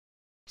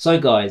So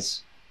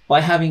guys,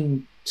 by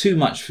having too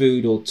much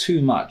food or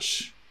too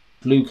much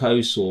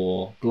glucose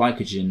or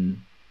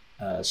glycogen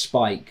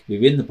spike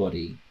within the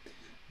body,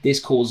 this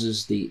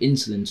causes the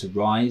insulin to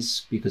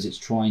rise because it's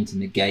trying to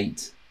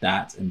negate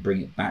that and bring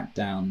it back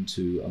down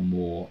to a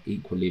more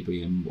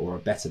equilibrium or a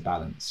better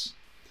balance.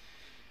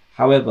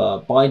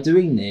 However, by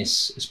doing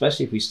this,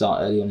 especially if we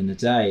start early on in the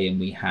day and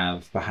we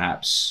have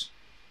perhaps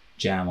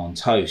jam on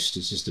toast,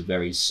 it's just a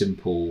very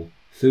simple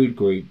food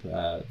group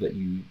that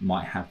you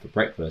might have for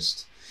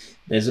breakfast.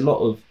 There's a lot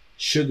of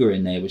sugar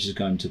in there which is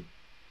going to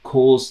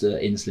cause the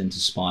insulin to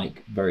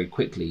spike very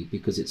quickly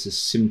because it's a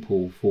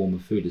simple form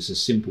of food, it's a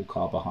simple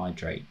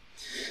carbohydrate.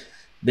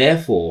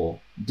 Therefore,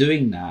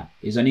 doing that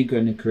is only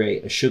going to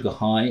create a sugar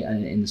high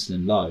and an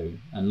insulin low.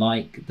 And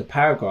like the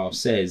paragraph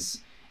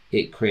says,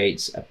 it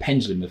creates a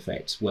pendulum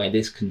effect where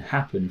this can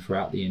happen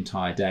throughout the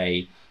entire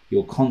day.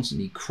 You're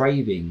constantly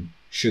craving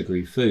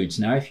sugary foods.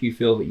 Now, if you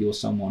feel that you're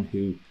someone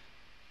who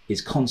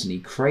is constantly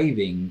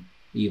craving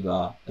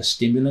either a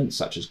stimulant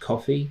such as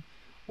coffee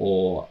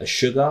or a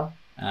sugar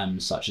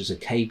such as a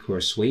cake or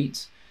a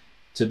sweet,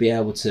 to be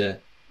able to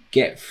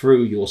get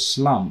through your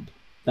slump,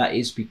 that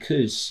is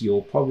because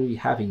you're probably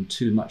having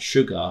too much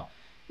sugar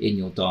in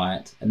your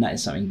diet, and that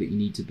is something that you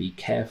need to be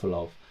careful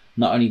of.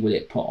 Not only will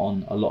it put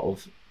on a lot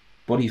of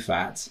body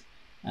fat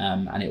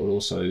and it will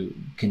also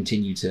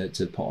continue to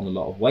put on a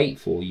lot of weight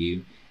for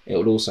you, it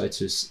will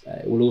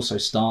also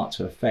start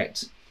to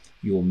affect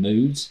your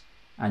mood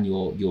and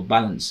your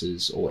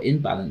balances or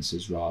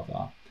imbalances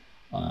rather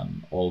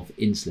of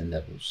insulin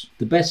levels.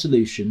 The best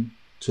solution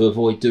to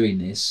avoid doing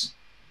this,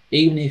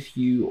 even if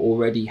you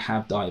already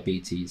have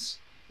diabetes,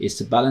 is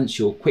to balance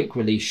your quick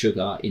release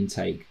sugar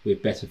intake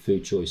with better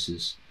food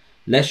choices,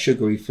 less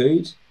sugary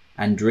food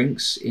and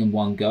drinks in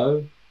one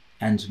go,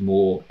 and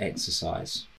more exercise.